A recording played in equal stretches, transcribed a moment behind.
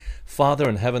Father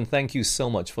in heaven, thank you so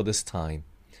much for this time.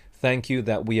 Thank you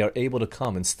that we are able to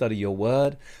come and study your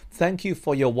word. Thank you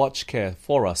for your watch care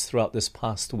for us throughout this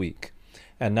past week.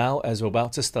 And now, as we're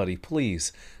about to study,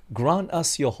 please grant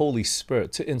us your Holy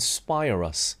Spirit to inspire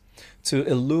us, to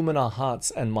illumine our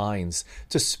hearts and minds,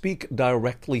 to speak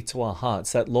directly to our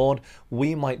hearts, that, Lord,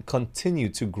 we might continue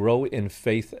to grow in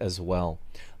faith as well.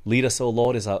 Lead us, O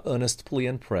Lord, is our earnest plea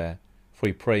and prayer, for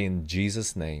we pray in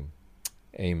Jesus' name.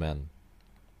 Amen.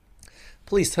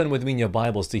 Please turn with me in your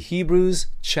Bibles to Hebrews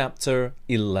chapter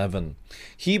 11.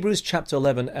 Hebrews chapter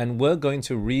 11, and we're going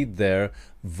to read there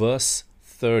verse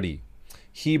 30.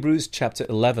 Hebrews chapter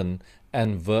 11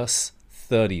 and verse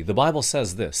 30. The Bible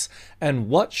says this, "And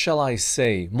what shall I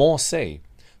say, more say?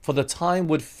 For the time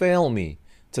would fail me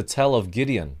to tell of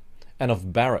Gideon, and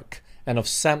of Barak, and of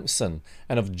Samson,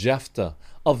 and of Jephthah,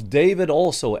 of David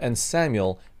also, and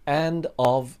Samuel, and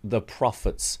of the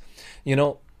prophets." You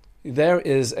know, there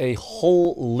is a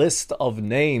whole list of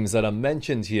names that are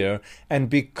mentioned here, and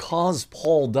because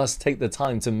Paul does take the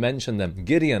time to mention them,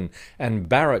 Gideon and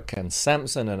Barak and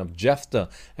Samson and of Jephthah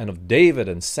and of David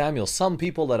and Samuel, some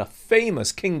people that are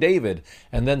famous, King David,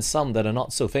 and then some that are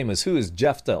not so famous. Who is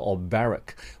Jephthah or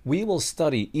Barak? We will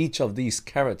study each of these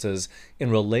characters in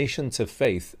relation to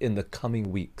faith in the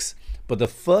coming weeks. But the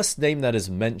first name that is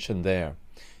mentioned there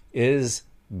is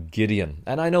Gideon.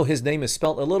 And I know his name is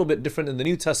spelled a little bit different in the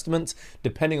New Testament,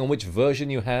 depending on which version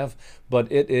you have, but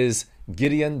it is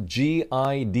Gideon,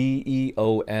 Gideon.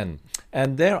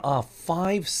 And there are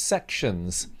 5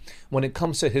 sections when it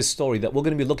comes to his story that we're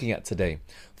going to be looking at today.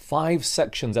 5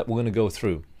 sections that we're going to go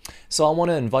through. So I want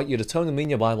to invite you to turn with me in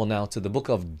your Bible now to the book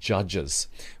of Judges.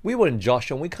 We were in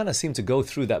Joshua, and we kind of seem to go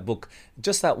through that book,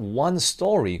 just that one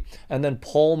story, and then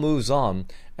Paul moves on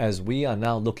as we are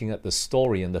now looking at the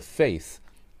story and the faith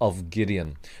of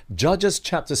Gideon. Judges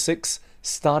chapter 6,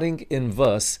 starting in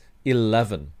verse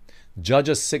 11.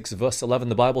 Judges 6 verse 11,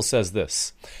 the Bible says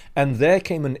this, "And there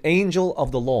came an angel of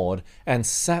the Lord, and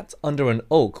sat under an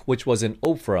oak which was in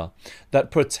Ophrah, that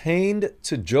pertained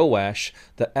to Joash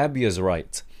the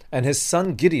Abiezrite. And his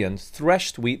son Gideon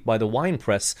threshed wheat by the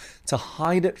winepress to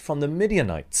hide it from the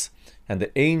Midianites. And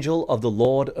the angel of the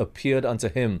Lord appeared unto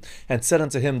him, and said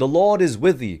unto him, The Lord is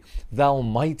with thee, thou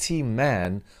mighty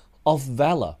man of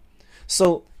valor."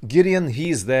 So Gideon,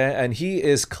 he's there, and he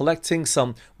is collecting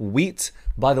some wheat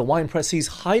by the winepress. He's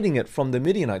hiding it from the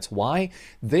Midianites. Why?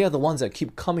 They are the ones that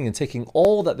keep coming and taking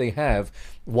all that they have.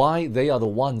 Why? They are the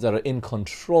ones that are in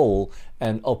control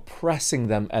and oppressing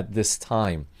them at this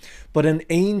time. But an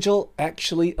angel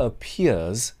actually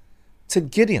appears to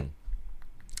Gideon,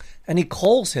 and he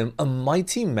calls him a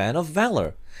mighty man of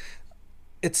valor.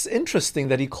 It's interesting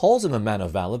that he calls him a man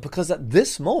of valor, because at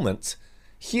this moment,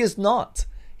 he is not.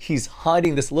 He's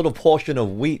hiding this little portion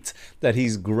of wheat that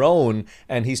he's grown,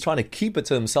 and he's trying to keep it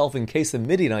to himself in case the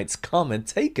Midianites come and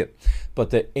take it. But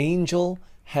the angel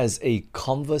has a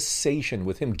conversation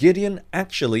with him. Gideon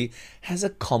actually has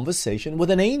a conversation with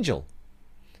an angel,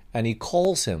 and he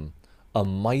calls him a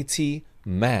mighty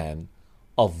man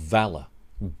of valor,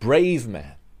 brave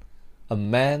man, a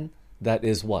man that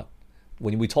is what?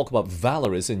 When we talk about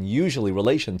valor, is in usually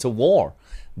relation to war.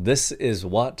 This is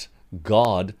what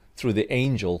God, through the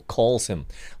angel, calls him.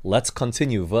 Let's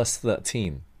continue, verse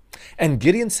 13. "And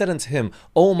Gideon said unto him,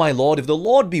 O my Lord, if the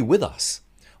Lord be with us,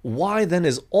 why then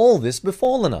is all this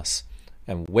befallen us?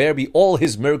 And where be all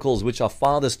his miracles which our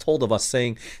fathers told of us,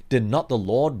 saying, Did not the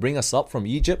Lord bring us up from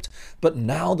Egypt? But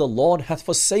now the Lord hath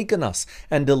forsaken us,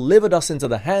 and delivered us into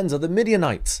the hands of the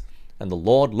Midianites. And the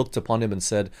Lord looked upon him and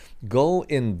said, Go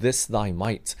in this thy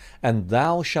might, and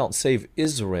thou shalt save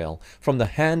Israel from the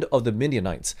hand of the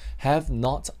Midianites. Have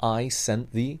not I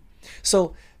sent thee?"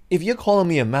 So, if you're calling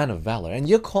me a man of valor, and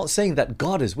you're saying that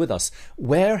God is with us,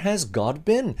 where has God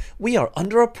been? We are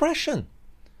under oppression.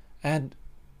 And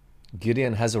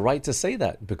Gideon has a right to say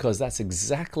that, because that's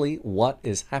exactly what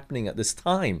is happening at this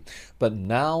time. But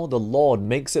now the Lord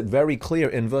makes it very clear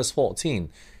in verse 14.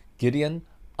 Gideon,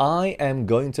 I am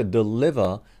going to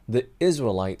deliver the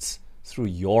Israelites through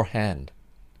your hand.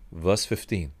 Verse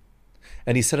 15.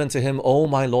 "And he said unto him, O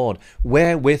my Lord,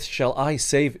 wherewith shall I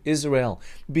save Israel?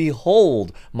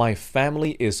 Behold, my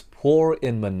family is poor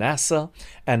in Manasseh,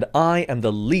 and I am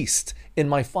the least in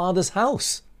my father's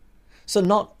house." So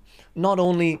not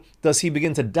only does he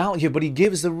begin to doubt here, but he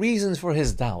gives the reasons for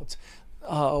his doubt.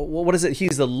 What is it?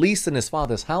 He's the least in his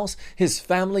father's house. His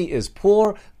family is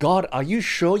poor. God, are you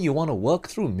sure you want to work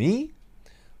through me?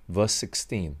 Verse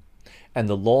 16. "And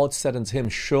the Lord said unto him,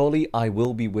 Surely I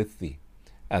will be with thee,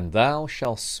 and thou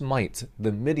shalt smite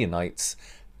the Midianites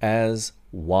as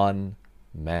one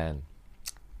man."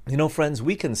 You know, friends,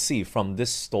 we can see from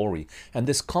this story and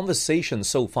this conversation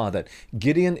so far that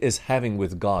Gideon is having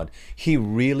with God, he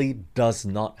really does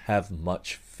not have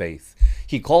much faith.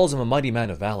 He calls him a mighty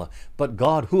man of valor, but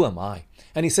God, who am I?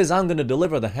 And he says, I'm going to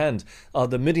deliver the hand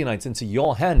of the Midianites into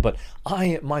your hand, but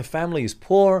my family is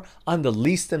poor. I'm the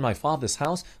least in my father's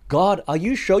house. God, are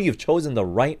you sure you've chosen the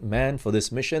right man for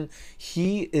this mission?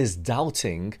 He is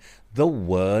doubting the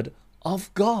word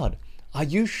of God. Are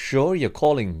you sure you're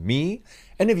calling me?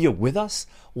 And if you're with us,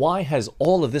 why has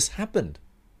all of this happened?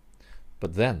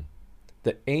 But then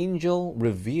the angel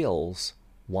reveals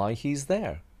why he's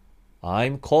there.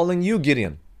 I'm calling you,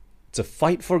 Gideon, to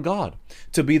fight for God,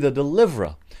 to be the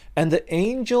deliverer. And the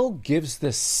angel gives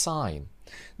this sign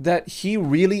that he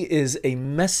really is a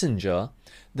messenger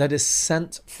that is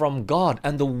sent from God.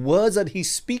 And the words that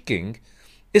he's speaking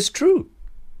is true.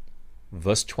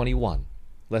 Verse 21.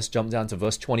 Let's jump down to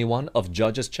verse 21 of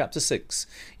Judges chapter 6.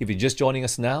 If you're just joining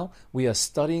us now, we are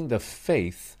studying the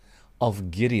faith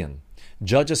of Gideon.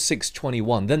 Judges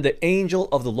 6:21. Then the angel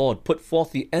of the Lord put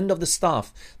forth the end of the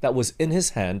staff that was in his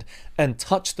hand and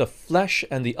touched the flesh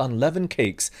and the unleavened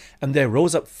cakes, and there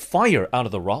rose up fire out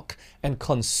of the rock and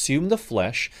consumed the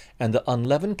flesh and the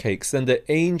unleavened cakes. Then the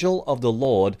angel of the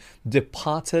Lord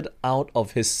departed out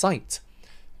of his sight.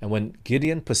 And when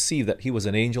Gideon perceived that he was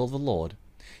an angel of the Lord,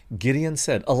 Gideon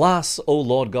said, Alas, O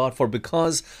Lord God, for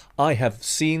because I have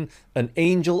seen an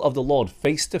angel of the Lord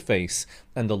face to face.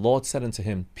 And the Lord said unto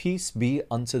him, Peace be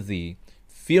unto thee,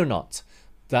 fear not,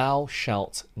 thou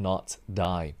shalt not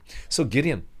die. So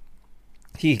Gideon,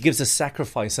 he gives a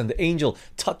sacrifice, and the angel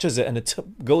touches it, and it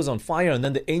goes on fire, and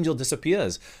then the angel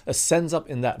disappears, ascends up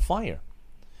in that fire.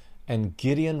 And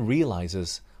Gideon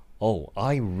realizes, oh,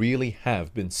 I really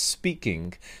have been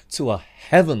speaking to a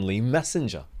heavenly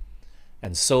messenger.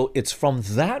 And so it's from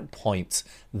that point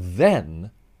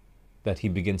then that he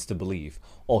begins to believe.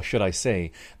 Or should I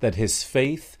say that his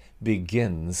faith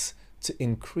begins to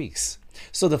increase.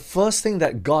 So the first thing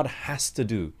that God has to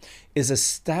do is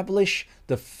establish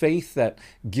the faith that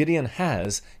Gideon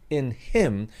has in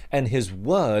him and his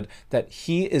word that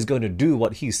he is going to do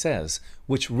what he says,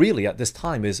 which really at this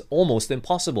time is almost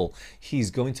impossible.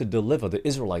 He's going to deliver the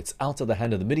Israelites out of the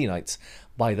hand of the Midianites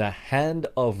by the hand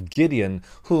of Gideon,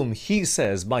 whom he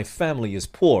says, my family is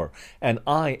poor and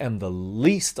I am the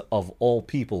least of all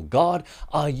people. God,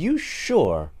 are you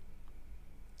sure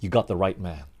you got the right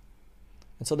man?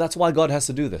 And so that's why God has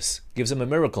to do this. Gives him a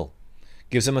miracle,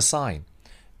 gives him a sign,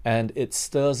 and it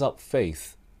stirs up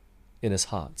faith in his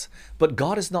heart. But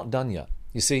God is not done yet.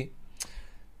 You see,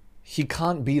 he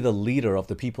can't be the leader of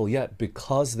the people yet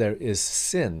because there is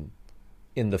sin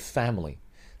in the family,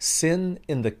 sin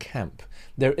in the camp.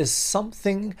 There is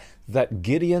something that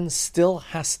Gideon still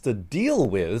has to deal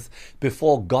with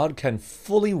before God can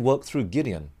fully work through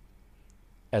Gideon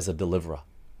as a deliverer.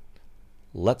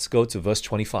 Let's go to verse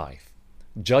 25.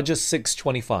 Judges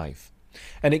 6:25.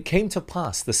 And it came to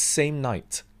pass the same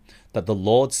night that the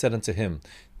Lord said unto him,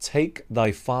 Take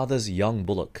thy father's young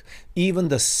bullock, even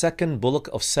the second bullock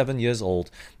of 7 years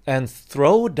old, and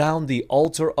throw down the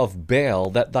altar of Baal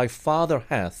that thy father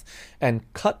hath,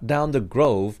 and cut down the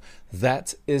grove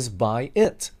that is by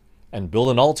it. And build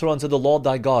an altar unto the Lord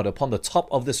thy God upon the top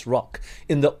of this rock,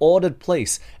 in the ordered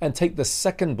place, and take the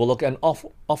second bullock, and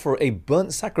offer a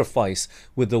burnt sacrifice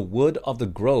with the wood of the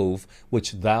grove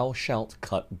which thou shalt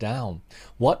cut down.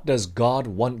 What does God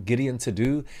want Gideon to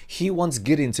do? He wants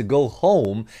Gideon to go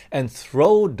home and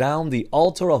throw down the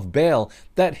altar of Baal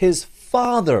that his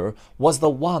father was the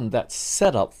one that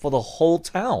set up for the whole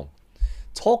town.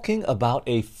 Talking about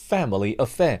a family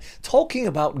affair, talking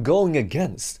about going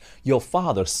against your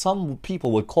father. Some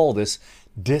people would call this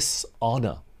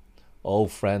dishonor. Oh,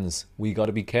 friends, we got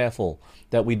to be careful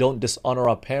that we don't dishonor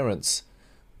our parents,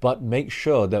 but make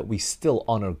sure that we still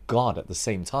honor God at the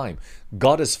same time.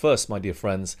 God is first, my dear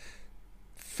friends.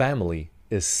 Family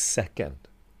is second.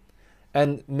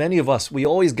 And many of us, we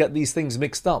always get these things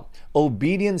mixed up.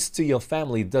 Obedience to your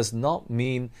family does not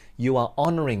mean you are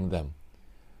honoring them.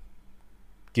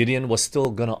 Gideon was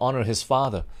still going to honor his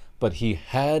father, but he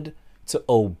had to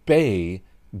obey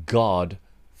God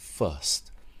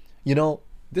first. You know,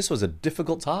 this was a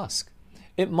difficult task.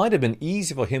 It might have been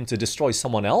easy for him to destroy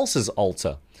someone else's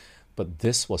altar, but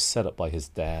this was set up by his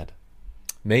dad.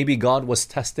 Maybe God was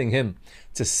testing him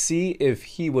to see if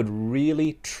he would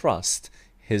really trust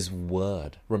his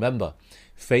word. Remember,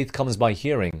 faith comes by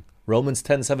hearing, Romans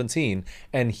 10:17,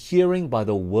 and hearing by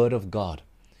the word of God.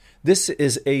 This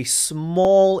is a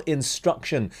small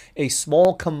instruction, a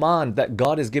small command that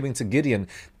God is giving to Gideon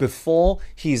before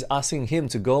he's asking him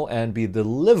to go and be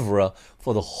deliverer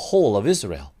for the whole of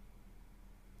Israel.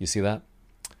 You see that?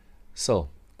 So,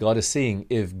 God is seeing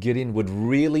if Gideon would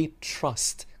really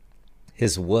trust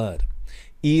his word,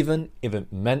 even if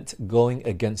it meant going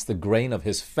against the grain of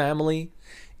his family,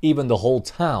 even the whole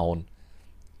town,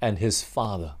 and his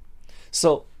father.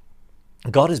 So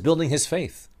God is building his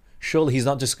faith. Surely he's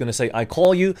not just going to say, I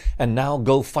call you and now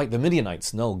go fight the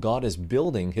Midianites. No, God is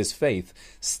building his faith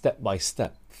step by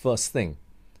step. First thing,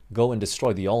 go and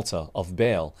destroy the altar of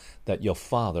Baal that your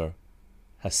father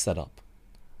has set up.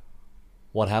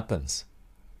 What happens?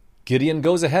 Gideon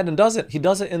goes ahead and does it. He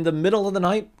does it in the middle of the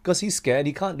night because he's scared.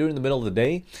 He can't do it in the middle of the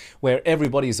day where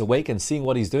everybody's awake and seeing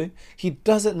what he's doing. He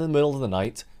does it in the middle of the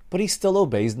night, but he still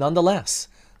obeys nonetheless.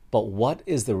 But what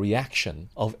is the reaction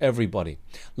of everybody?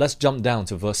 Let's jump down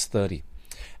to verse 30.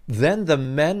 Then the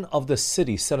men of the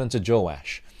city said unto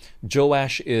Joash.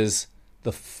 Joash is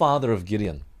the father of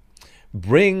Gideon.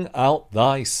 Bring out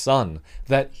thy son,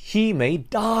 that he may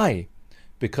die,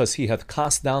 because he hath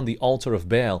cast down the altar of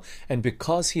Baal, and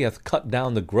because he hath cut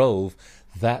down the grove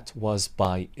that was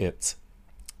by it.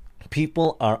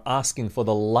 People are asking for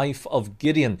the life of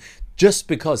Gideon just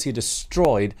because he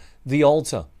destroyed the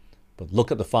altar. But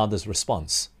look at the father's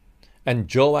response. And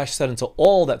Joash said unto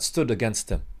all that stood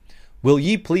against him, Will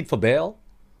ye plead for Baal?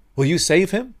 Will you save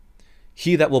him?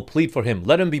 He that will plead for him,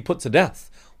 let him be put to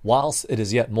death, whilst it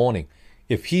is yet morning.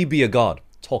 If he be a god,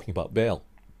 talking about Baal,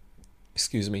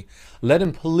 let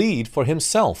him plead for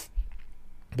himself,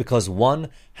 because one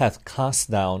hath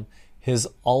cast down his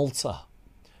altar.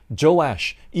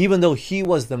 Joash, even though he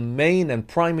was the main and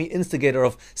primary instigator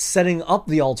of setting up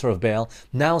the altar of Baal,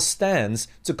 now stands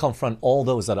to confront all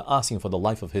those that are asking for the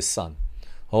life of his son.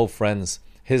 Oh, friends,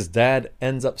 his dad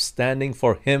ends up standing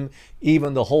for him.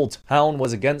 Even the whole town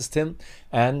was against him,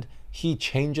 and he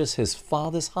changes his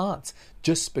father's heart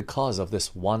just because of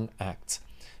this one act.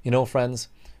 You know, friends,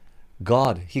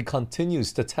 God, he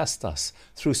continues to test us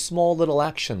through small little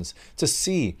actions to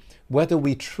see whether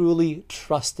we truly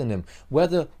trust in him,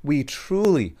 whether we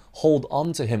truly hold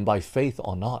on to him by faith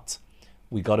or not.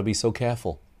 We got to be so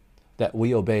careful that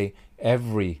we obey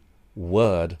every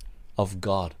word of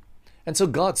God. And so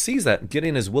God sees that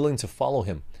Gideon is willing to follow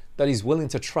him, that he's willing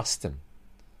to trust him.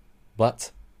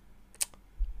 But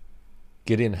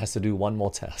Gideon has to do one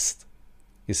more test.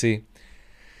 You see,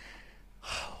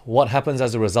 what happens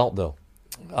as a result though?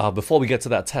 Before we get to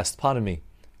that test, pardon me,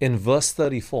 in verse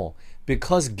 34,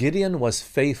 because Gideon was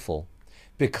faithful,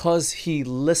 because he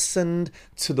listened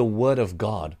to the word of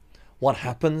God, what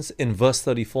happens in verse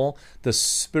 34? The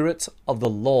Spirit of the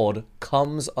Lord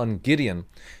comes on Gideon,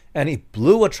 and he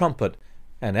blew a trumpet,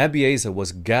 and Abiezer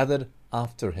was gathered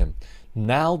after him.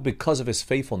 Now, because of his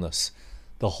faithfulness,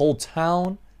 the whole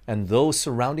town and those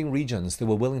surrounding regions, they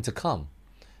were willing to come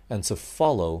and to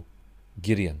follow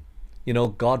Gideon. You know,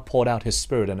 God poured out his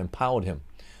Spirit and empowered him,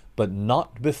 but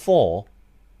not before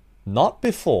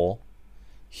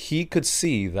he could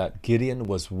see that Gideon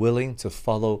was willing to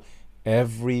follow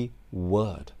every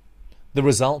word. The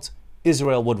result,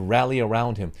 Israel would rally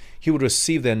around him. He would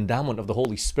receive the endowment of the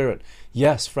Holy Spirit.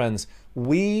 Yes, friends,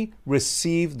 we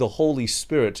receive the Holy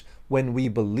Spirit when we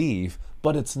believe,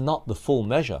 but it's not the full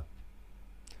measure.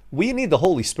 We need the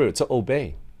Holy Spirit to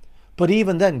obey. But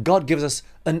even then, God gives us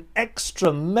an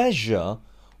extra measure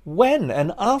when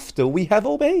and after we have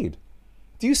obeyed.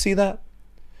 Do you see that?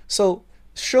 So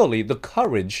surely the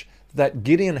courage that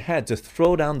Gideon had to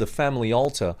throw down the family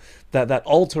altar, that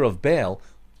altar of Baal,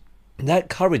 that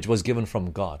courage was given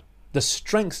from God. The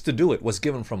strength to do it was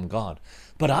given from God.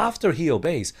 But after he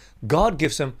obeys, God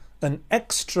gives him an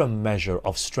extra measure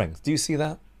of strength. Do you see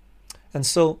that? And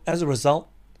so as a result,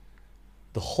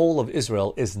 the whole of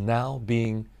Israel is now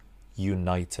being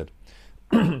united.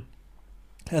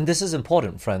 And this is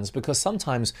important, friends, because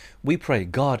sometimes we pray,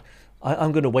 God,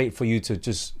 I'm going to wait for you to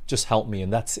just help me,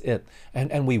 and that's it.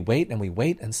 And we wait,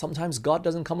 and sometimes God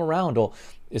doesn't come around, or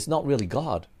it's not really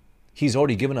God. He's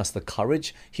already given us the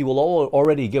courage. He will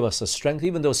already give us the strength,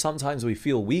 even though sometimes we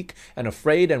feel weak and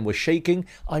afraid and we're shaking.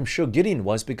 I'm sure Gideon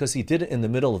was, because he did it in the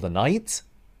middle of the night,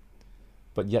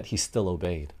 but yet he still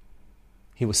obeyed.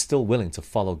 He was still willing to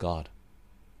follow God.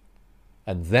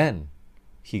 And then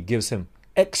he gives him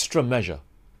extra measure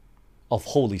of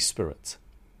Holy Spirit.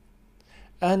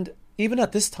 And even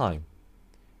at this time,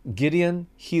 Gideon,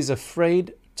 he's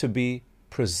afraid to be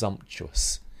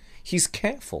presumptuous. He's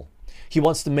careful. He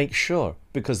wants to make sure,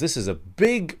 because this is a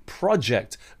big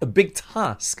project, a big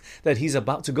task that he's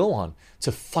about to go on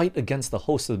to fight against the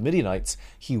host of the Midianites.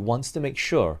 He wants to make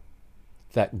sure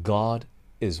that God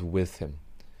is with him.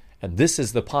 And this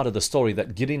is the part of the story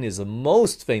that Gideon is the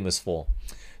most famous for.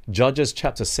 Judges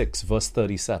chapter 6, verse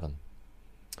 37.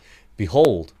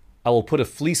 Behold, I will put a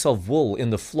fleece of wool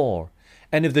in the floor,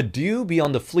 And if the dew be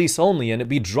on the fleece only, and it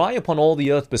be dry upon all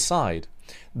the earth beside,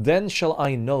 then shall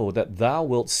I know that thou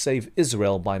wilt save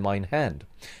Israel by mine hand,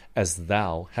 as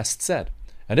thou hast said.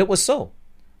 And it was so.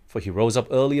 For he rose up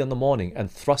early in the morning,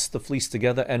 and thrust the fleece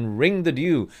together, and wringed the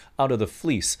dew out of the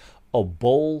fleece, a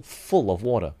bowl full of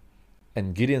water.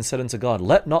 And Gideon said unto God,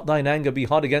 Let not thine anger be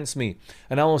hot against me,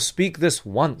 and I will speak this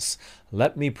once.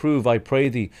 Let me prove, I pray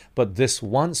thee, but this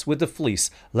once with the fleece.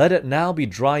 Let it now be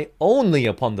dry only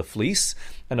upon the fleece,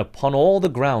 and upon all the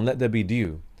ground let there be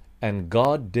dew. And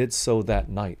God did so that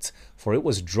night, for it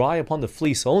was dry upon the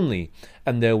fleece only,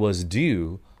 and there was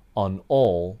dew on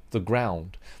all the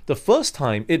ground. The first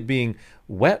time it being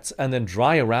wet and then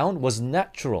dry around was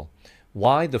natural.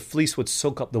 Why? The fleece would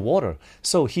soak up the water.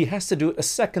 So he has to do it a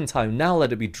second time. Now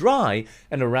let it be dry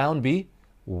and around be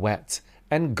wet.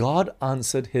 And God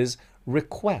answered his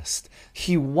request.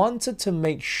 He wanted to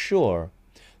make sure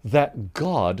that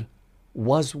God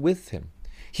was with him.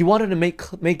 He wanted to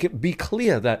make it be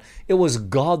clear that it was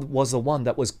God was the one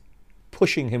that was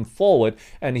pushing him forward,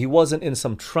 and he wasn't in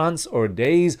some trance or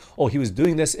daze, or he was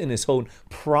doing this in his own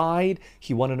pride.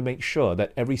 He wanted to make sure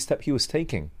that every step he was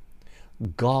taking,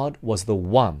 God was the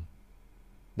one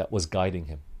that was guiding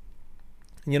him.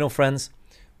 You know, friends,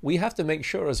 we have to make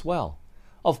sure as well.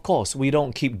 Of course, we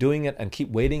don't keep doing it and keep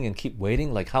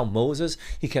waiting, like how Moses,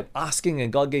 he kept asking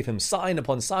and God gave him sign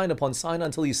upon sign upon sign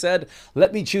until he said,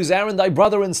 Let me choose Aaron thy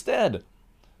brother instead.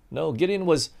 No, Gideon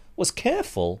was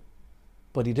careful,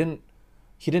 but he didn't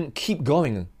keep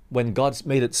going when God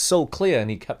made it so clear, and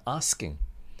he kept asking.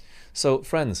 So,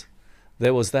 friends,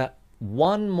 there was that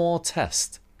one more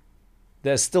test.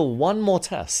 There's still one more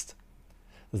test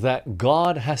that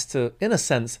God has to, in a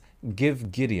sense,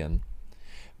 give Gideon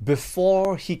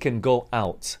before he can go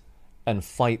out and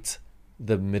fight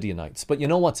the Midianites. But you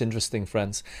know what's interesting,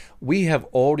 friends? We have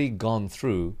already gone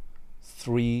through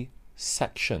 3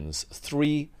 sections,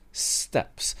 3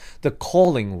 steps, the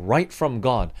calling right from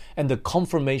God and the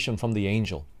confirmation from the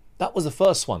angel. That was the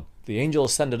first one. The angel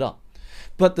ascended up.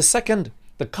 But the second,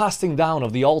 the casting down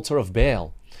of the altar of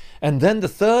Baal. And then the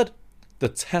third, the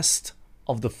test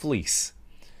of the fleece.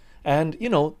 And, you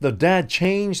know, the dad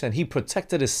changed and he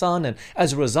protected his son. And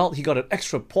as a result, he got an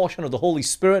extra portion of the Holy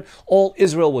Spirit. All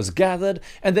Israel was gathered.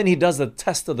 And then he does the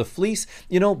test of the fleece.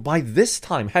 You know, by this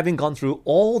time, having gone through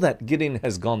all that Gideon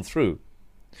has gone through,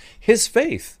 his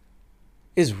faith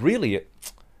is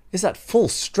at full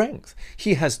strength.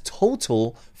 He has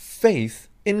total faith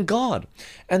in God.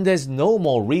 And there's no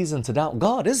more reason to doubt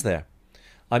God, is there?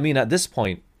 I mean, at this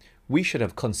point, we should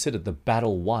have considered the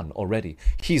battle won already.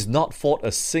 He's not fought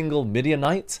a single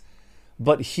Midianite,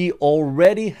 but he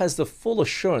already has the full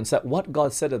assurance that what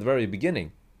God said at the very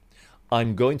beginning,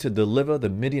 I'm going to deliver the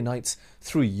Midianites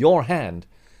through your hand.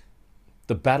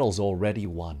 The battle's already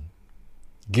won.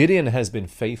 Gideon has been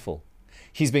faithful.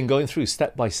 He's been going through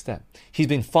step by step. He's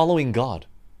been following God.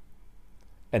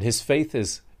 And his faith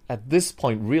is, at this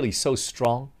point, really so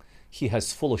strong. He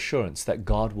has full assurance that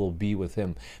God will be with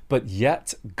him. But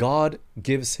yet, God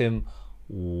gives him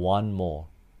one more.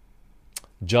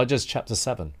 Judges chapter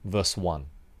 7, verse 1.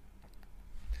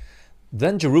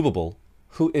 Then Jerubbaal,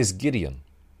 who is Gideon,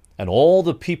 and all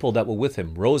the people that were with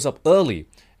him rose up early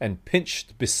and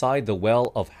pitched beside the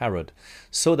well of Harod,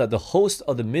 so that the host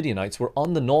of the Midianites were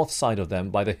on the north side of them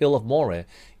by the hill of Moreh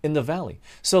in the valley.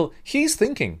 So he's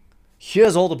thinking,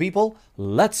 here's all the people,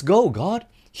 let's go, God.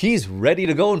 He's ready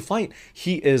to go and fight.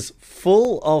 He is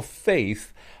full of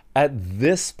faith at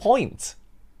this point.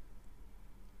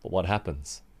 But what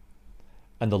happens?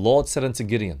 And the Lord said unto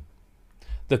Gideon,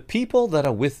 The people that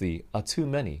are with thee are too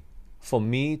many for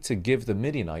me to give the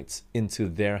Midianites into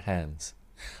their hands,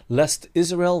 lest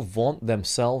Israel vaunt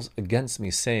themselves against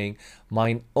me, saying,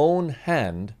 Mine own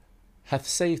hand hath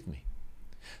saved me.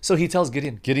 So he tells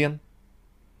Gideon, Gideon,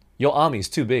 your army is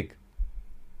too big.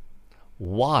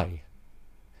 Why?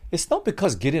 It's not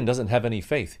because Gideon doesn't have any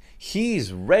faith.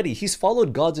 He's ready. He's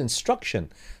followed God's instruction.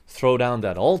 Throw down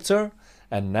that altar,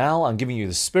 and now I'm giving you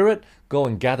the Spirit. Go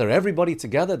and gather everybody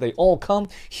together. They all come.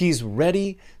 He's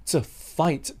ready to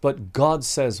fight. But God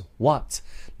says, what?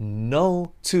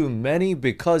 No too many,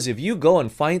 because if you go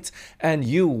and fight and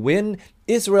you win,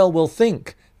 Israel will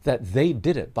think that they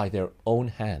did it by their own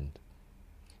hand.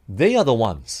 They are the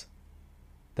ones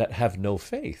that have no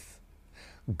faith.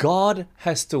 God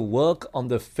has to work on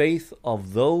the faith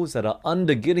of those that are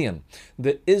under Gideon,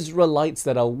 the Israelites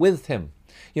that are with him.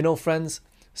 You know, friends,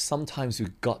 sometimes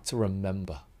we've got to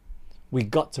remember.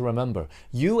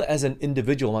 You as an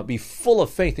individual might be full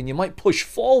of faith and you might push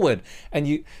forward. And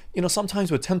you know,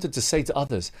 sometimes we're tempted to say to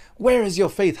others, where is your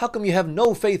faith? How come you have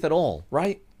no faith at all,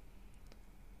 right?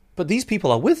 But these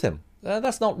people are with him.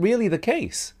 That's not really the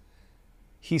case.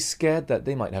 He's scared that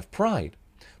they might have pride.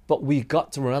 But we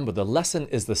got to remember the lesson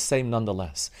is the same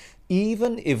nonetheless.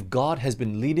 Even if God has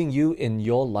been leading you in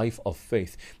your life of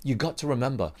faith, you got to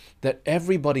remember that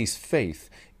everybody's faith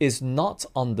is not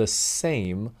on the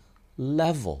same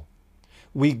level.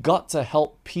 We got to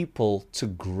help people to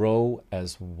grow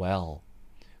as well,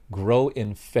 grow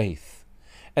in faith.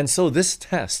 And so this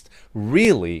test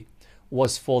really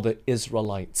was for the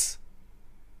Israelites.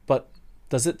 But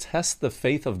does it test the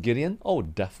faith of Gideon? Oh,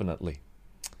 definitely.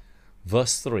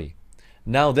 Verse 3,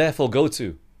 now therefore go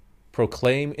to,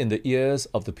 proclaim in the ears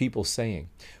of the people, saying,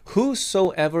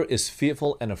 whosoever is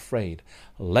fearful and afraid,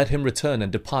 let him return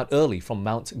and depart early from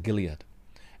Mount Gilead.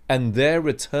 And there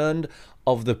returned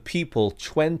of the people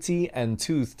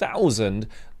 22,000,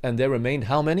 and there remained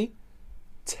how many?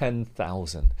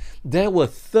 10,000. There were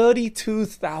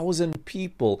 32,000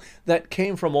 people that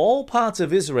came from all parts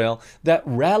of Israel that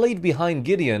rallied behind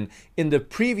Gideon in the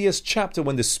previous chapter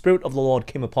when the Spirit of the Lord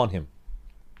came upon him.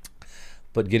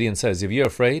 But Gideon says, if you're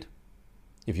afraid,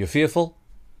 if you're fearful,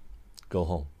 go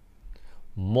home.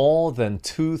 More than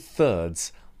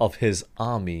 2/3 of his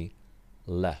army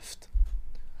left.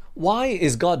 Why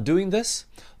is God doing this?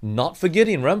 Not for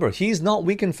Gideon. Remember, he's not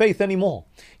weak in faith anymore.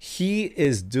 He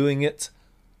is doing it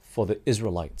for the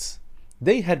Israelites.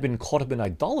 They had been caught up in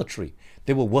idolatry.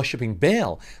 They were worshipping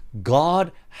Baal.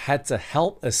 God had to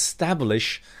help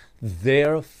establish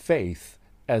their faith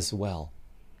as well.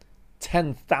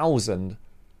 10,000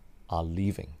 are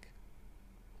leaving.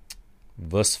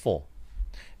 Verse 4,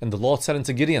 and the Lord said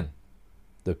unto Gideon,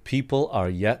 the people are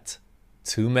yet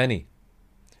too many.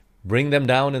 Bring them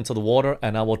down into the water,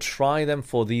 and I will try them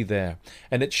for thee there.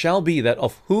 And it shall be that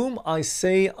of whom I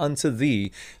say unto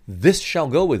thee, this shall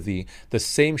go with thee, the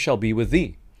same shall be with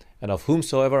thee. And of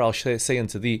whomsoever I'll say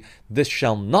unto thee, this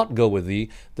shall not go with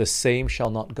thee, the same shall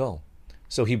not go.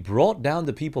 So he brought down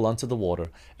the people unto the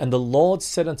water, and the Lord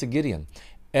said unto Gideon,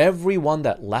 every one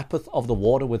that lappeth of the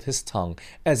water with his tongue,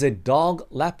 as a dog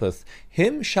lappeth,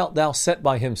 him shalt thou set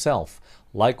by himself.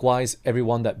 Likewise every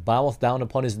one that boweth down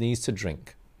upon his knees to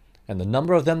drink. And the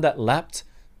number of them that lapped,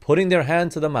 putting their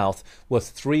hand to the mouth, were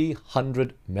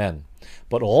 300 men.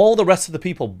 But all the rest of the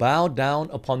people bowed down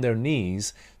upon their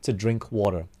knees to drink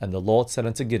water. And the Lord said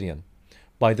unto Gideon,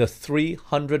 by the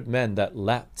 300 men that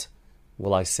lapped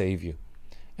will I save you,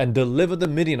 and deliver the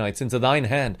Midianites into thine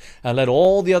hand, and let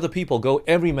all the other people go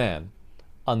every man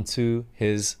unto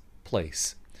his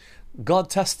place. God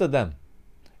tested them,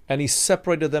 and he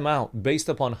separated them out based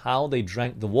upon how they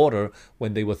drank the water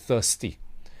when they were thirsty.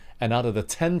 And out of the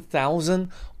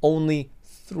 10,000, only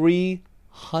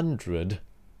 300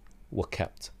 were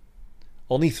kept.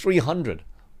 Only 300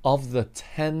 of the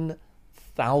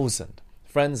 10,000.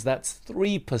 Friends, that's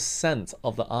 3%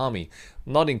 of the army,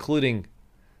 not including,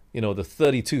 the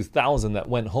 32,000 that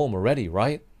went home already,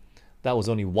 right? That was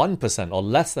only 1% or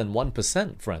less than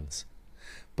 1%, friends.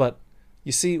 But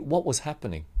you see what was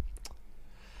happening?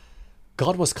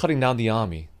 God was cutting down the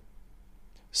army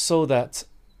so that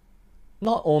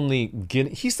not only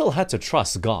Gideon, he still had to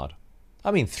trust God.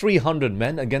 300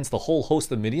 men against the whole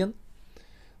host of Midian?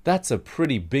 That's a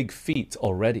pretty big feat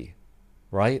already,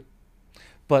 right?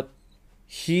 But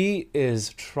he is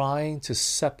trying to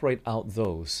separate out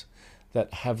those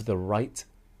that have the right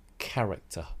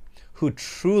character, who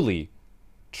truly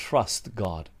trust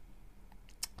God.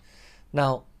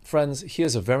 Now, friends,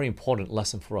 here's a very important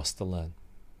lesson for us to learn.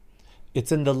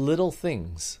 It's in the little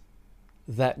things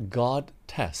that God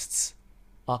tests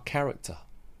our character.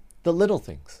 The little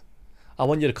things. I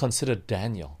want you to consider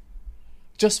Daniel.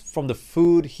 Just from the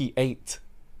food he ate,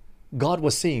 God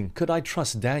was seeing, could I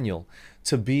trust Daniel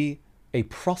to be a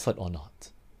prophet or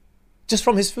not? Just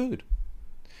from his food.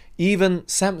 Even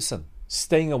Samson,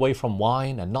 staying away from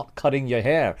wine and not cutting your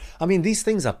hair. These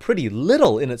things are pretty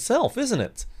little in itself, isn't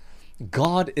it?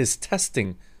 God is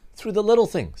testing through the little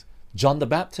things. John the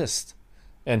Baptist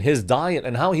and his diet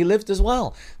and how he lived as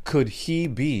well. Could he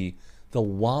be the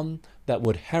one that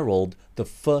would herald the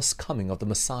first coming of the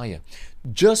Messiah?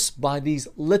 Just by these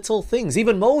little things.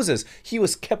 Even Moses, he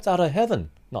was kept out of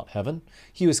heaven.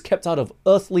 He was kept out of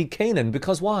earthly Canaan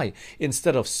because why?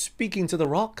 Instead of speaking to the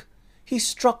rock, he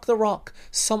struck the rock,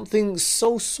 something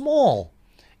so small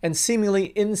and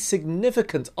seemingly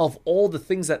insignificant of all the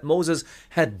things that Moses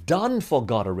had done for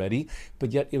God already,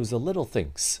 but yet it was the little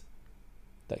things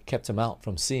that kept him out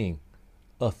from seeing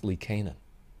earthly Canaan.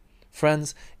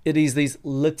 Friends, it is these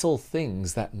little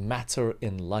things that matter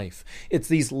in life. It's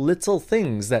these little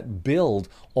things that build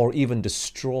or even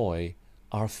destroy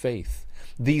our faith.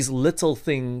 These little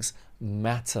things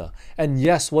matter. And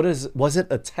yes, was it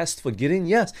a test for Gideon?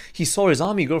 Yes, he saw his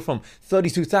army go from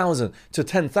 32,000 to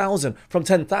 10,000, from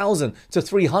 10,000 to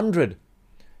 300.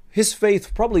 His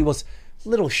faith probably was a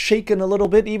little shaken a little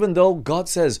bit, even though God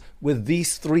says, with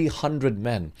these 300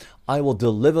 men, I will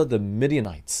deliver the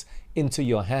Midianites into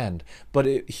your hand.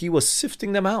 But he was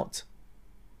sifting them out.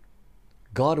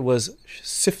 God was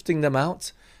sifting them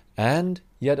out, and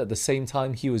yet at the same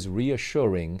time, he was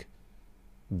reassuring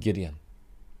Gideon.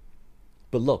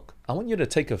 But look, I want you to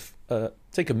take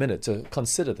a minute to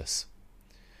consider this.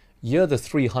 You're the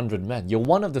 300 men. You're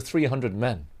one of the 300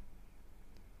 men.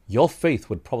 Your faith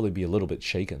would probably be a little bit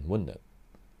shaken, wouldn't it?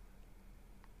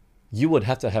 You would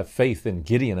have to have faith in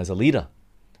Gideon as a leader.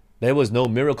 There was no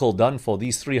miracle done for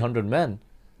these 300 men,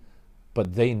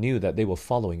 but they knew that they were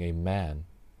following a man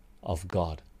of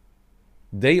God.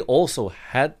 They also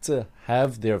had to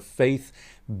have their faith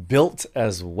built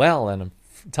as well. And I'm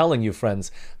telling you,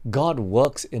 friends, God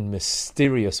works in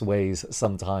mysterious ways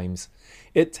sometimes.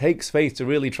 It takes faith to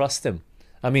really trust Him.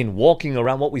 I mean, walking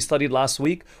around what we studied last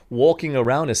week, walking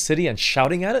around a city and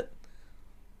shouting at it,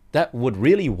 that would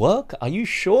really work? Are you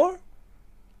sure?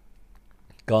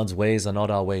 God's ways are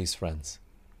not our ways, friends.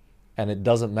 And it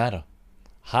doesn't matter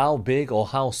how big or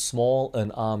how small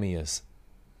an army is.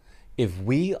 If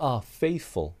we are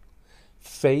faithful,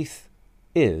 faith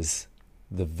is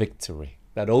the victory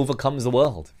that overcomes the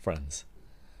world, friends.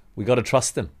 We got to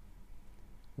trust Him.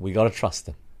 We got to trust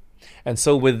Him. And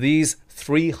so with these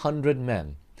 300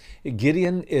 men,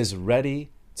 Gideon is ready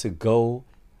to go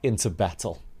into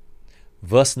battle.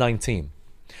 Verse 19.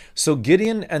 So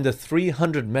Gideon and the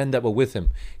 300 men that were with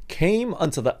him came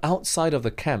unto the outside of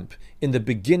the camp in the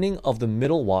beginning of the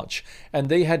middle watch, and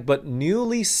they had but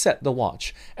newly set the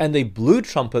watch, and they blew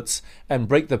trumpets and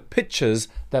brake the pitchers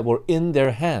that were in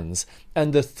their hands.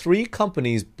 And the 3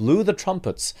 companies blew the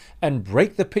trumpets and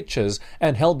brake the pitchers,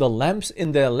 and held the lamps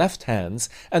in their left hands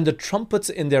and the trumpets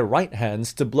in their right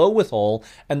hands to blow withal.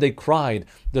 And they cried,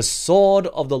 the sword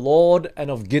of the Lord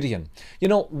and of Gideon. You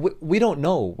know, we don't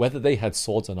know whether they had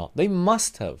swords or not. They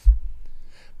must have.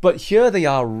 But here they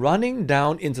are running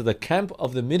down into the camp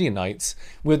of the Midianites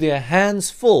with their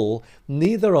hands full,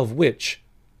 neither of which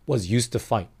was used to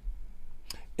fight.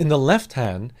 In the left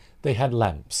hand, they had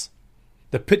lamps.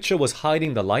 The pitcher was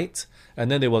hiding the light, and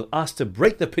then they were asked to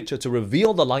break the pitcher to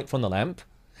reveal the light from the lamp.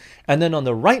 And then on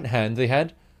the right hand, they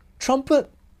had trumpet.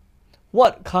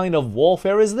 What kind of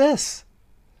warfare is this?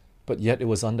 But yet it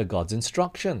was under God's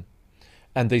instruction.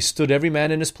 And they stood every man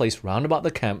in his place round about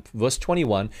the camp, verse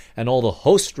 21, and all the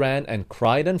host ran and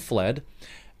cried and fled,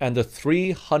 and the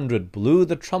 300 blew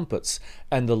the trumpets,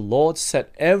 and the Lord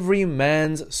set every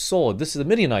man's sword, this is the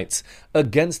Midianites,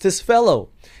 against his fellow,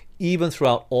 even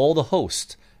throughout all the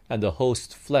host. And the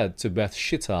host fled to Beth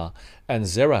Shittah and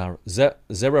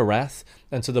Zererath,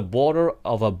 and to the border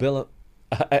of Abel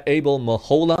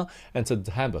Maholah, and to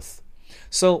Tabbath.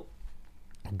 So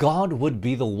God would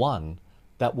be the one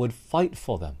that would fight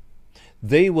for them.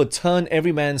 They would turn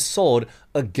every man's sword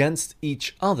against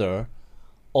each other,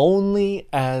 only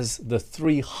as the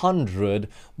 300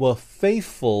 were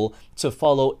faithful to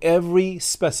follow every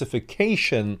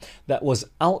specification that was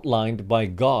outlined by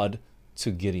God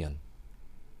to Gideon.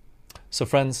 So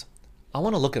friends, I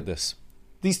want to look at this.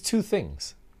 These 2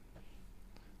 things.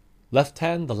 Left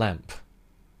hand, the lamp.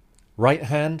 Right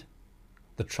hand,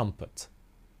 the trumpet.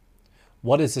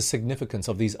 What is the significance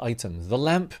of these items? The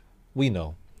lamp, we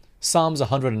know. Psalms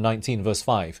 119 verse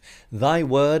 5. Thy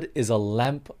word is a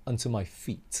lamp unto my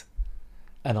feet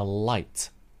and a light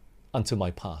unto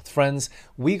my path. Friends,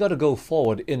 we got to go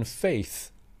forward in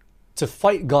faith to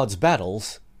fight God's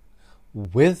battles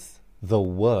with the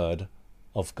word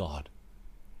of God.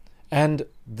 And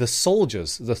the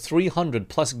soldiers, the 300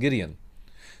 plus Gideon,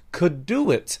 could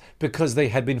do it because they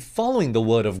had been following the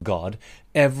word of God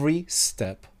every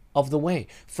step of the way.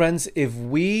 Friends, if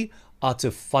we are to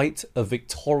fight a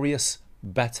victorious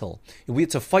battle, if we are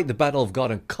to fight the battle of God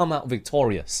and come out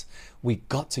victorious, we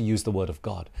got to use the word of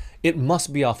God. It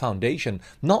must be our foundation,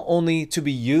 not only to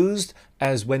be used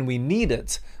as when we need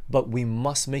it, but we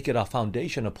must make it our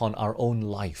foundation upon our own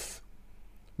life.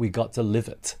 We got to live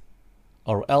it,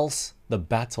 or else the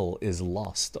battle is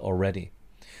lost already.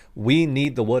 We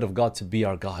need the word of God to be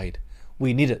our guide.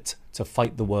 We need it to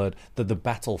fight the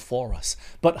battle for us.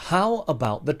 But how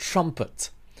about the trumpet?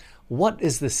 What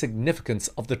is the significance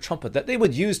of the trumpet that they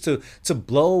would use to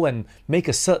blow and make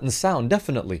a certain sound?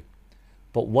 Definitely.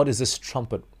 But what does this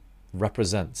trumpet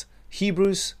represent?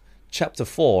 Hebrews chapter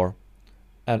 4,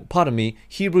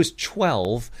 Hebrews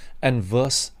 12 and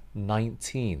verse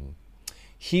 19.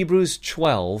 Hebrews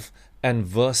 12 and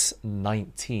verse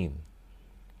 19.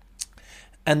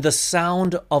 And the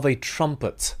sound of a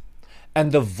trumpet,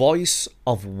 and the voice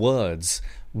of words,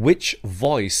 which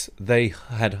voice they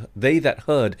that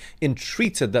heard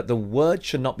entreated that the word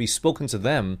should not be spoken to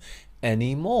them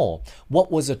any more.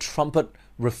 What was a trumpet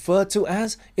referred to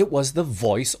as? It was the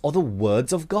voice or the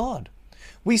words of God.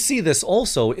 We see this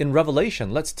also in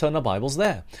Revelation. Let's turn our Bibles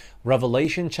there.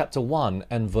 Revelation chapter 1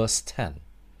 and verse 10.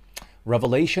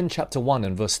 Revelation chapter 1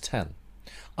 and verse 10.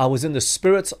 I was in the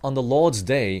Spirit on the Lord's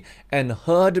day and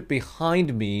heard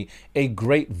behind me a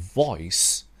great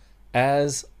voice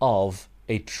as of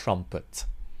a trumpet.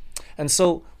 And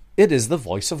so it is the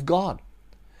voice of God.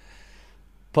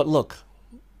 But look,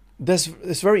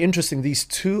 it's very interesting. These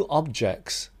two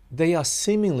objects, they are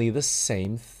seemingly the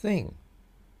same thing.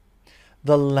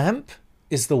 The lamp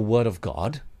is the word of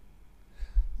God.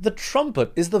 The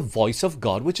trumpet is the voice of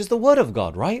God, which is the word of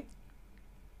God, right?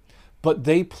 But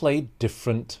they play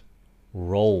different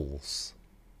roles.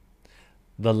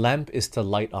 The lamp is to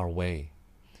light our way,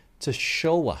 to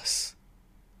show us,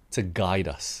 to guide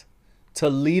us, to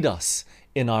lead us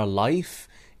in our life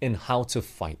in how to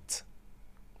fight.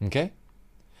 Okay?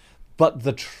 But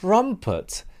the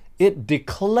trumpet, it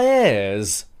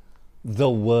declares the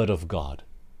word of God.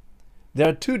 There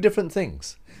are two different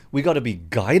things. We got to be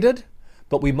guided,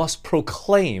 but we must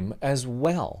proclaim as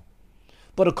well.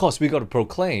 But of course, we got to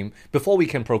proclaim. Before we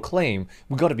can proclaim,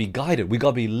 we got to be guided. We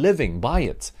got to be living by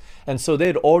it. And so they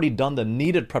had already done the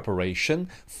needed preparation,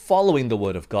 following the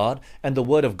Word of God, and the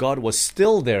Word of God was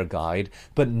still their guide,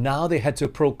 but now they had to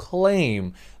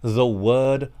proclaim the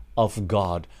Word of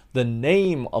God, the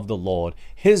name of the Lord,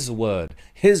 His Word,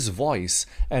 His voice.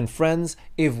 And friends,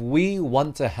 if we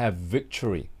want to have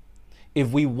victory, if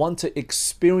we want to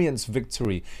experience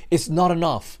victory, it's not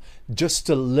enough just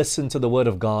to listen to the Word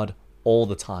of God all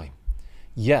the time.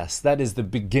 Yes, that is the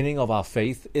beginning of our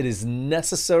faith. It is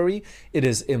necessary, it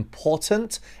is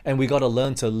important, and we got to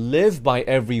learn to live by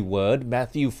every word.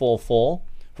 Matthew 4:4,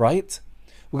 right?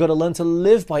 We got to learn to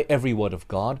live by every word of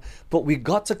God, but we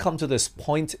got to come to this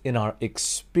point in our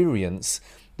experience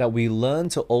that we learn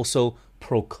to also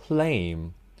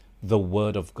proclaim the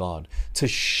Word of God, to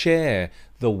share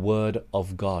the Word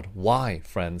of God. Why,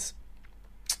 friends?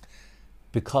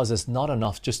 Because it's not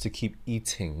enough just to keep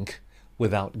eating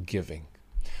without giving.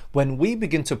 When we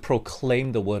begin to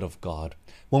proclaim the Word of God,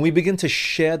 when we begin to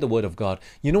share the Word of God,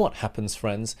 you know what happens,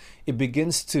 friends? It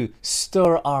begins to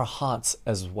stir our hearts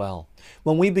as well.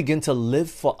 When we begin to live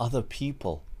for other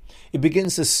people, it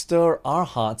begins to stir our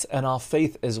hearts and our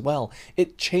faith as well.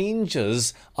 It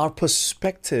changes our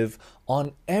perspective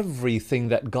on everything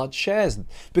that God shares.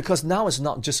 Because now it's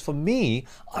not just for me.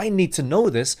 I need to know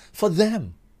this for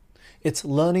them. It's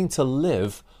learning to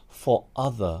live for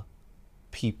other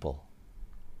people.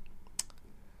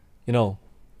 You know,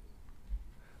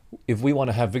 if we want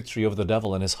to have victory over the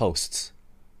devil and his hosts,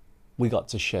 we got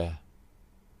to share.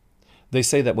 They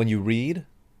say that when you read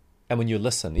and when you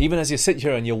listen, even as you sit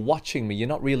here and you're watching me, you're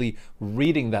not really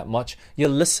reading that much, you're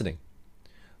listening.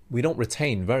 We don't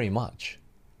retain very much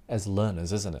as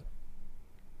learners, isn't it?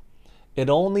 It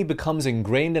only becomes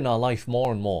ingrained in our life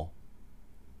more and more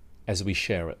as we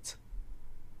share it.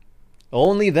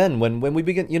 Only then, when we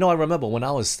begin, you know, I remember when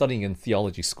I was studying in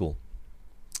theology school,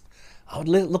 I would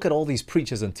look at all these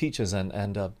preachers and teachers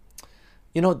and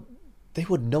you know, they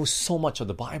would know so much of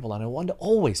the Bible, and I wonder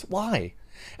always, why?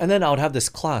 And then I would have this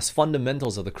class,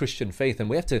 Fundamentals of the Christian Faith, and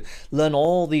we have to learn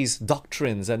all these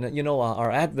doctrines and, you know,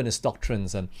 our Adventist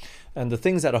doctrines and the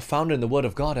things that are found in the Word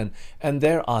of God. And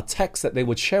there are texts that they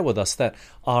would share with us that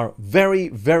are very,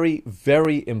 very,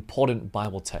 very important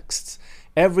Bible texts.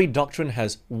 Every doctrine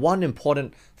has one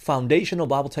important foundational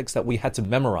Bible text that we had to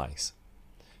memorize.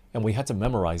 And we had to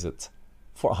memorize it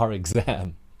for our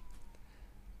exam.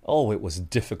 Oh, it was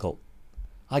difficult.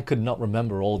 I could not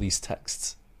remember all these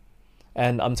texts.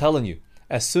 And I'm telling you,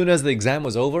 as soon as the exam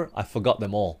was over, I forgot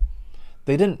them all.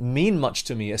 They didn't mean much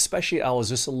to me, especially I was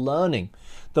just learning.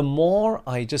 The more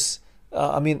I just,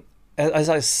 as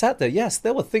I sat there, yes,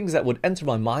 there were things that would enter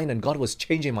my mind and God was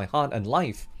changing my heart and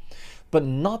life, but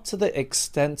not to the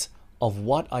extent of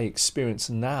what I experience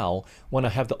now when I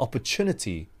have the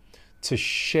opportunity to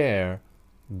share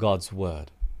God's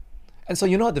Word. And so,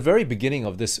 you know, at the very beginning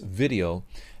of this video,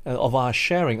 of our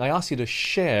sharing, I asked you to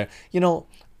share. You know,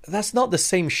 that's not the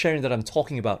same sharing that I'm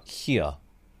talking about here.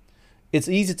 It's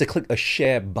easy to click a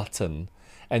share button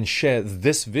and share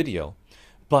this video.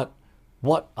 But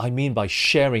what I mean by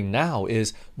sharing now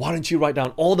is, why don't you write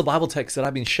down all the Bible texts that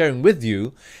I've been sharing with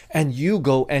you and you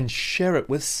go and share it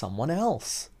with someone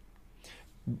else?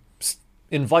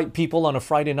 Invite people on a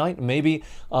Friday night, maybe,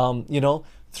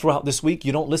 throughout this week.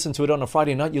 You don't listen to it on a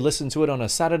Friday night. You listen to it on a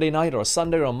Saturday night or a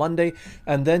Sunday or a Monday.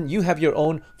 And then you have your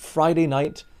own Friday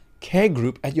night care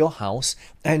group at your house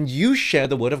and you share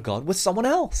the Word of God with someone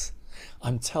else.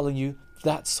 I'm telling you,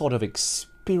 that sort of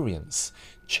experience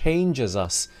changes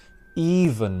us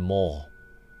even more.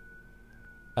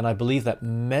 And I believe that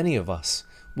many of us,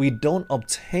 we don't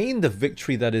obtain the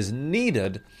victory that is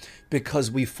needed because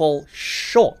we fall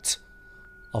short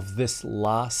of this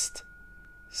last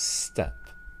step.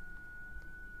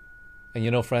 And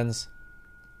you know, friends,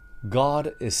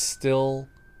 God is still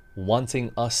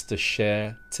wanting us to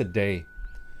share today.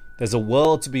 There's a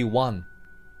world to be won.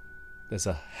 There's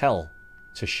a hell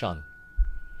to shun.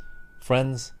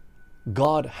 Friends,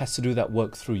 God has to do that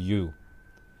work through you.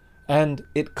 And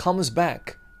it comes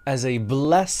back as a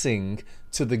blessing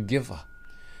to the giver.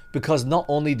 Because not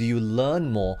only do you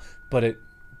learn more, but it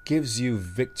gives you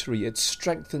victory. It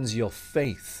strengthens your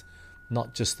faith,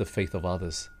 not just the faith of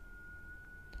others.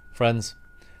 Friends,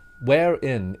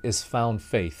 wherein is found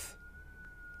faith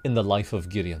in the life of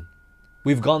Gideon?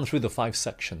 We've gone through the 5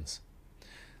 sections.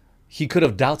 He could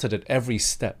have doubted at every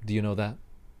step. Do you know that?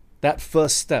 That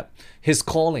first step, his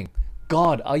calling.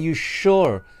 God, are you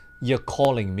sure you're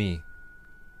calling me?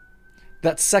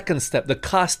 That second step, the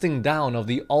casting down of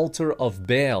the altar of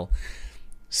Baal,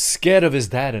 scared of his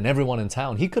dad and everyone in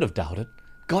town. He could have doubted.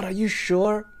 God, are you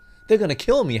sure? They're going to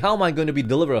kill me. How am I going to be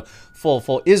deliverer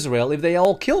for Israel if they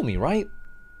all kill me, right?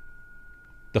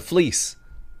 The fleece.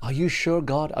 Are you sure,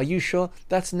 God? Are you sure?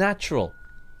 That's natural.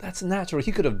 That's natural.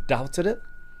 He could have doubted it.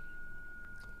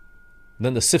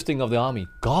 Then the sifting of the army.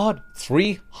 God,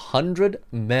 300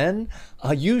 men?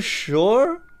 Are you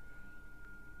sure?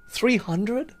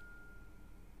 300?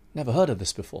 Never heard of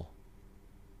this before.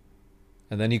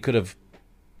 And then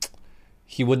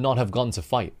he would not have gone to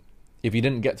fight if he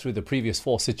didn't get through the previous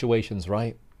 4 situations,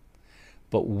 right?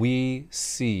 But we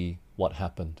see what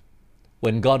happened.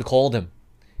 When God called him,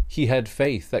 he had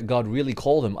faith that God really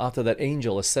called him after that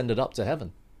angel ascended up to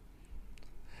heaven.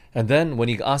 And then when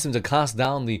he asked him to cast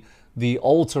down the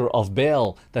altar of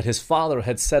Baal that his father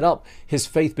had set up, his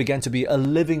faith began to be a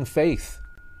living faith.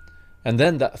 And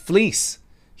then that fleece,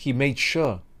 he made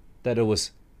sure that it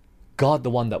was God the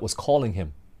one that was calling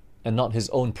him and not his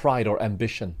own pride or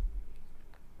ambition.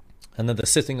 And then the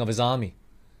sitting of his army,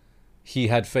 he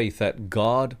had faith that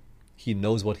God, he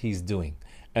knows what he's doing.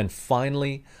 And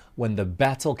finally, when the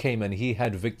battle came and he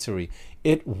had victory,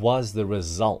 it was the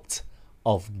result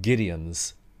of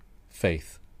Gideon's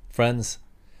faith. Friends,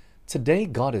 today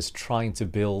God is trying to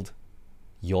build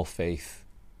your faith.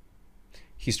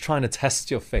 He's trying to test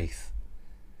your faith.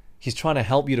 He's trying to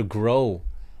help you to grow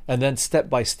and then step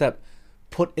by step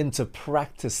put into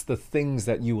practice the things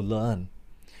that you learn.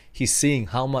 He's seeing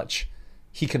how much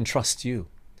he can trust you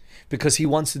because he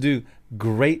wants to do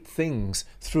great things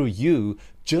through you,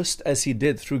 just as he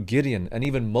did through Gideon and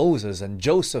even Moses and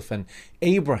Joseph and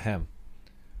Abraham.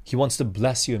 He wants to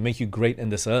bless you and make you great in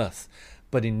this earth,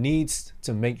 but he needs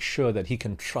to make sure that he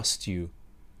can trust you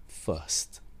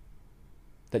first,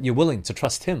 that you're willing to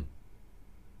trust him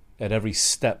at every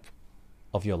step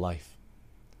of your life.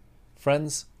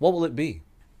 Friends, what will it be?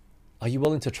 Are you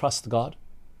willing to trust God?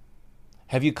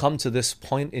 Have you come to this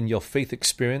point in your faith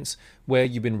experience where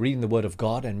you've been reading the Word of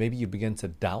God and maybe you begin to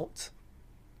doubt?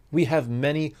 We have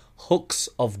many hooks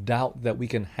of doubt that we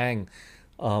can hang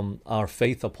our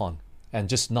faith upon and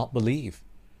just not believe.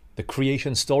 The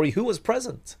creation story, who was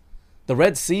present? The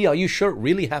Red Sea, are you sure it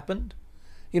really happened?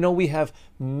 You know, we have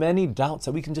many doubts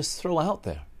that we can just throw out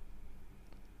there.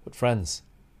 But friends,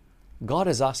 God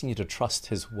is asking you to trust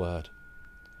His Word,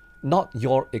 not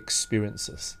your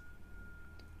experiences.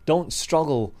 Don't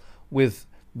struggle with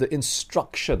the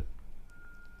instruction.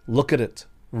 Look at it,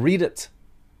 read it,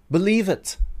 believe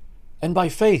it, and by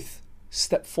faith,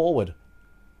 step forward.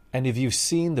 And if you've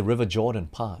seen the River Jordan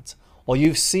part, or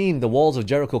you've seen the walls of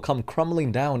Jericho come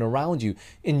crumbling down around you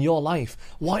in your life,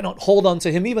 why not hold on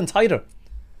to Him even tighter?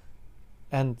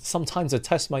 And sometimes the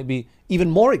test might be even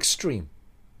more extreme.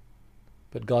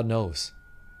 But God knows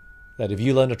that if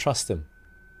you learn to trust Him,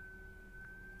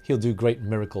 He'll do great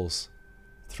miracles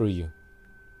through you.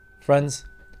 Friends,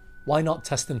 why not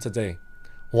test Him today?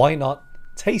 Why not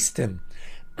taste Him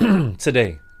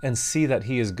today and see that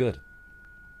He is good?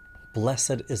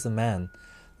 Blessed is the man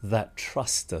that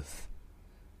trusteth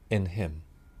in Him.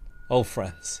 Oh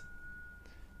friends,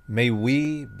 may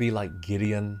we be like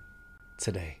Gideon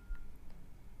today.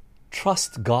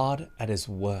 Trust God at His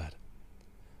word,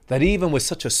 that even with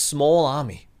such a small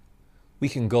army, we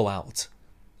can go out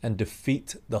and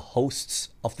defeat the hosts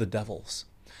of the devils.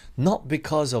 Not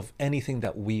because of anything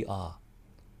that we are,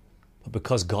 but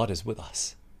because God is with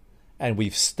us. and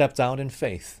we've stepped out in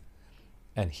faith,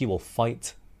 and He will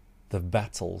fight the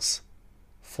battles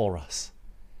for us.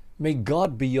 May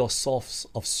God be your source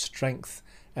of strength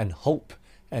and hope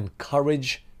and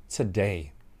courage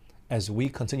today as we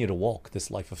continue to walk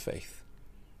this life of faith.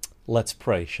 Let's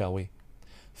pray, shall we?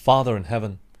 Father in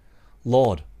heaven,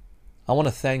 Lord, I want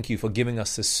to thank you for giving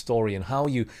us this story and how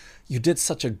you did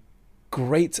such a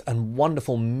great and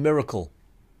wonderful miracle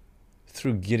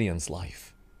through Gideon's life.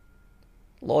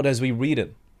 Lord, as we read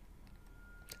it,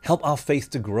 help our faith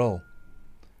to grow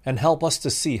and help us to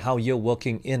see how you're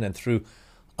working in and through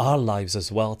our lives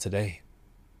as well today.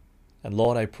 And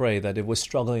Lord, I pray that if we're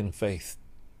struggling in faith,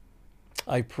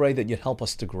 I pray that you'd help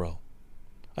us to grow.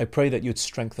 I pray that you'd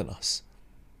strengthen us,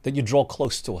 that you'd draw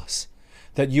close to us,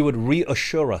 that you would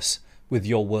reassure us with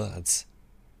your words,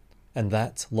 and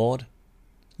that, Lord,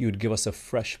 you would give us a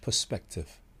fresh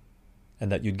perspective,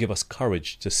 and that you'd give us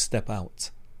courage to step out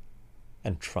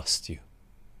and trust you.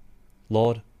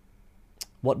 Lord,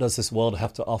 what does this world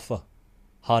have to offer?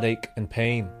 Heartache and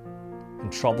pain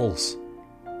and troubles.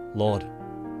 Lord,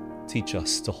 teach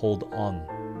us to hold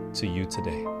on to you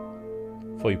today.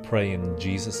 For we pray in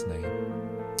Jesus' name.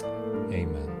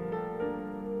 Amen.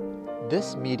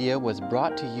 This media was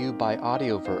brought to you by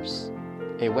Audioverse,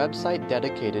 a website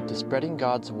dedicated to spreading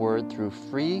God's Word through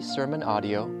free sermon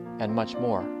audio and much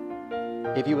more.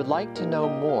 If you would like to know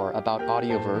more about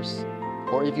Audioverse,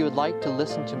 or if you would like to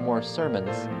listen to more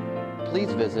sermons,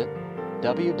 please visit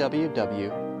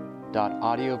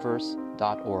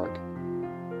www.audioverse.org.